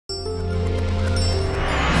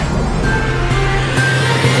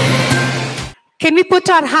Can we put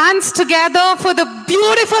our hands together for the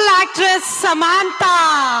beautiful actress Samantha?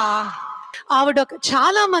 ఆవిడ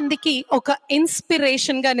చాలా మందికి ఒక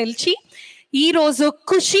ఇన్స్పిరేషన్ గా నిలిచి ఈ రోజు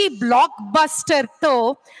ఖుషి బ్లాక్ బస్టర్ తో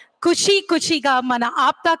ఖుషిగా మన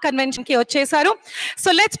ఆప్తా కన్వెన్షన్ కి వచ్చేసారు. So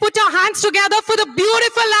let's put our hands together for the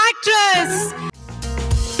beautiful actress.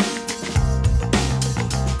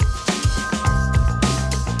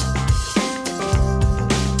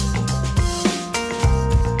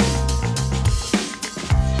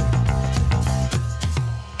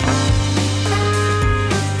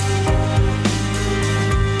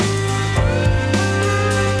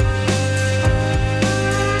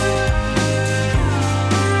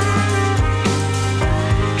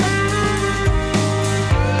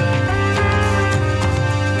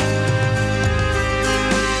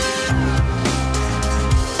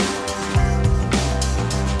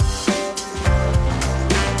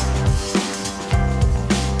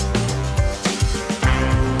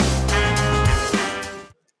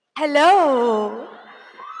 Hello.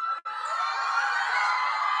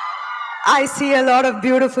 I see a lot of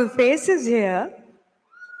beautiful faces here.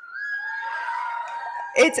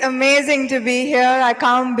 It's amazing to be here. I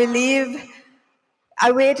can't believe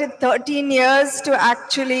I waited 13 years to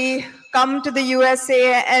actually come to the USA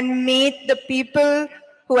and meet the people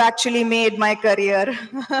who actually made my career.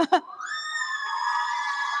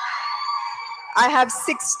 I have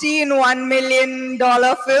 16 $1 million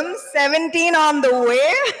films, 17 on the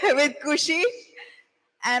way with Kushi,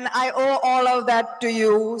 and I owe all of that to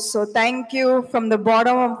you. So thank you from the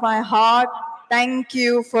bottom of my heart. Thank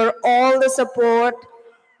you for all the support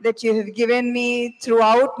that you have given me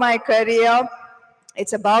throughout my career.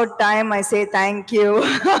 It's about time I say thank you.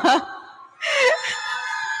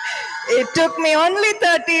 It took me only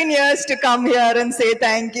 13 years to come here and say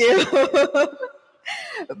thank you.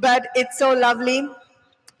 But it's so lovely.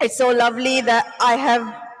 It's so lovely that I have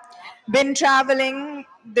been traveling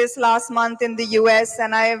this last month in the US,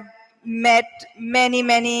 and I've met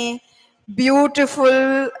many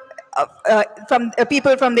beautiful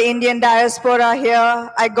people from the Indian diaspora here.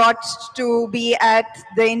 I got to be at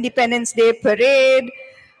the Independence Day parade.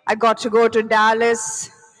 I got to go to Dallas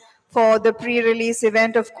for the pre-release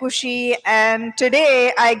event of Kushi, and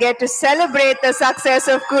today I get to celebrate the success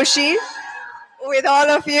of Kushi with all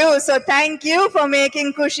of you. So thank you for making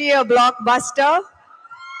Kushi a blockbuster.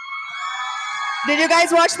 Did you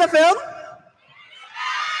guys watch the film?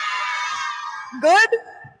 Good?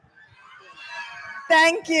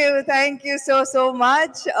 Thank you so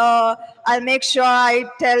much. I'll make sure I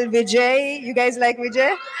tell Vijay. You guys like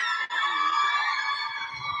Vijay?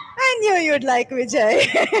 I knew you'd like Vijay.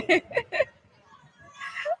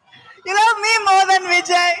 You love me more than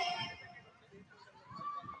Vijay.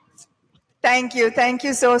 Thank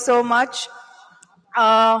you so much.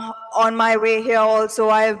 On my way here also,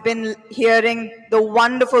 I've been hearing the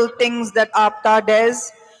wonderful things that APTA does.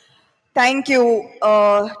 Thank you,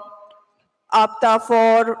 APTA,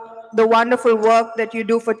 for the wonderful work that you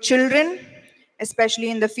do for children, especially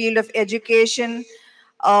in the field of education.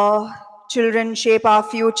 Children shape our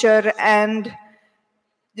future, and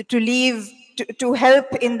to help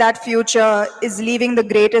in that future is leaving the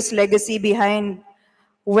greatest legacy behind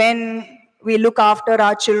when we look after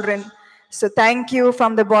our children. So thank you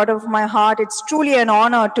from the bottom of my heart. It's truly an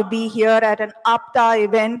honor to be here at an APTA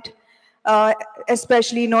event,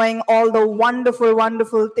 especially knowing all the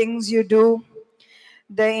wonderful things you do.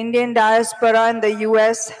 The Indian diaspora in the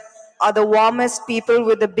US are the warmest people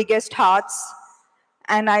with the biggest hearts,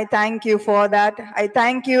 and I thank you for that. I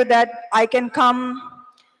thank you that I can come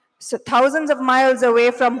so thousands of miles away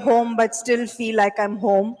from home but still feel like I'm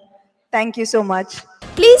home. Thank you so much.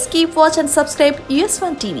 Please keep watch and subscribe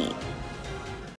US1 TV.